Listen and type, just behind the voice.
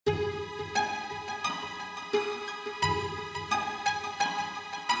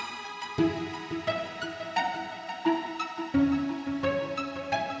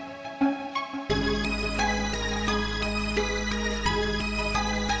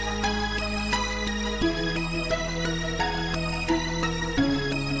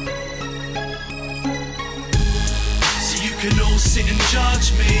sit and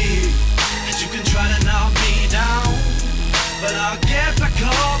judge me, and you can try to knock me down, but I'll get back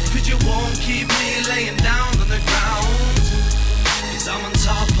up, cause you won't keep me laying down on the ground. Cause I'm on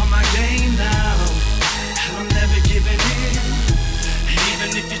top of my game now, and I'm never giving in. And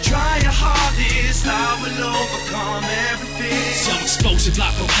even if you try your hardest, I will overcome everything. So I'm explosive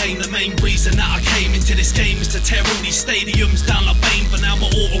like propane. The main reason that I came into this game is to tear all these stadiums down like Bane. But now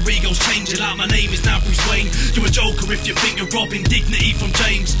my alter ego's changing, like my name is now Bruce Wayne. You're a joker if you think you're robbing dignity from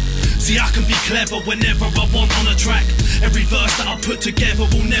James. See, I can be clever whenever I want on a track. Every verse that I put together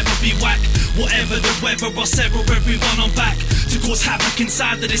will never be whack. Whatever the weather, I'll sever everyone on back to cause havoc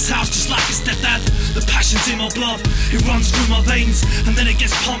inside of this house, just like a stepdad. The passion's in my blood, it runs through my veins, and then it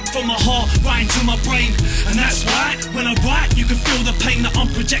gets pumped from my heart right into my brain. And that's why when I write, you can feel the pain that I'm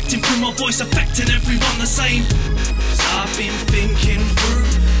projecting through my voice, affecting everyone the same. Cause I've been thinking through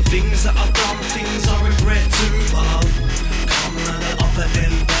things that I've done, things I regret too, but I've come at the other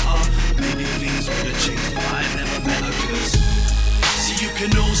end better. Maybe things would have changed if I never met her. Cause see, you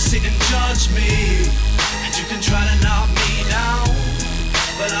can all sit and judge me, and you can try to knock me down,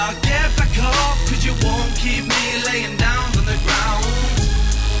 but I'll get back up, cause you won't keep me laying down on the ground.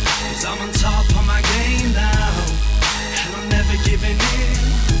 Cause I'm on top of my game now, and I'm never giving in.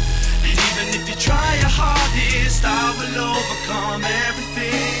 And even if you try your hardest, I will overcome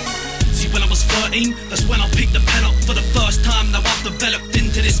everything. See, when I was 13, that's when I picked the pen up for the first time. Now I've developed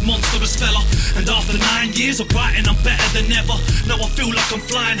into this monstrous fella, and after 9 years of writing, I'm better than ever. Now I feel like I'm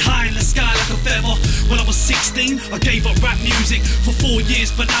flying high in the sky like a feather. When I was 16, I gave up rap music for 4 years,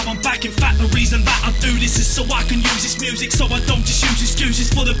 but now I'm back. In fact, the reason that I do this is so I can use this music, so I don't just use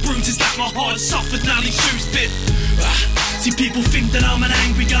excuses for the bruises that my heart has suffered. Now these shoes fit. See, people think that I'm an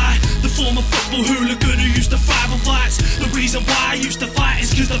angry guy, the former football hooligan who used to thrive on fights. The reason why I used to fight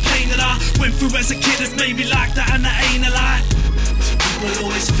is cause the pain that I went through as a kid has made me like that, and that ain't a lie. See, people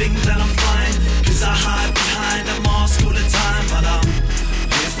always think that I'm fine, cause I hide behind a mask all the time, but I'm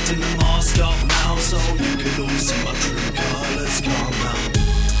lifting the mask up now, so you can all see my true colours come out.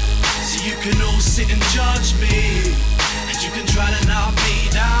 See, you can all sit and judge me, and you can try to knock me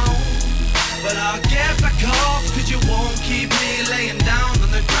down, but I'll get back up, cause you won't keep me laying down on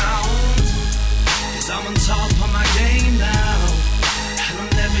the ground. Cause I'm on top of my game now, and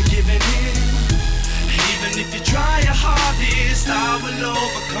I'm never giving in. And even if you try your hardest, I will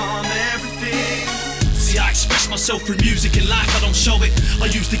overcome everything. See, I express myself through music in life, I don't show it. I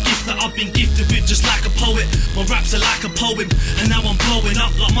use the gift that I've been gifted with just like a poet. My raps are like a poem, and now I'm blowing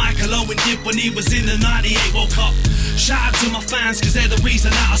up like Michael Owen did when he was in the 98 World Cup. Shout out to my fans, cause they're the reason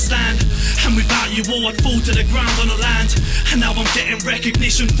that I stand, and without you all I'd fall to the ground on the land. And now I'm getting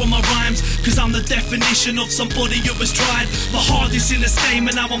recognition for my rhymes, cause I'm the definition of somebody who has tried the hardest in this game.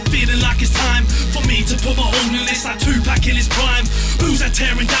 And now I'm feeling like it's time for me to put my own in this, like Tupac in his prime. Who's that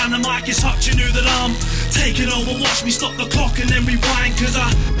tearing down the mic? It's Hutch, you knew that I'm taking over. Watch me stop the clock and then rewind, cause I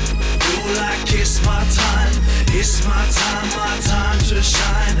feel like it's my time, it's my time to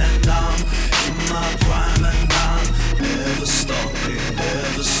shine. And I'm in my prime, and I'm never stopping,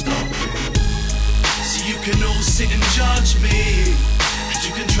 never stopping. So you can all sit and judge me, and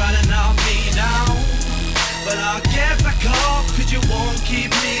you can try to knock me down, but I'll get back up, cause you won't keep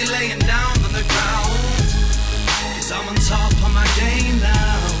me laying down on the ground. Cause I'm on top of my game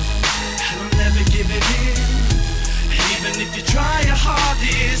now, and I'm never giving in. And even if you try your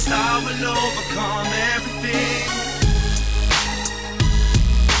hardest, I will overcome it.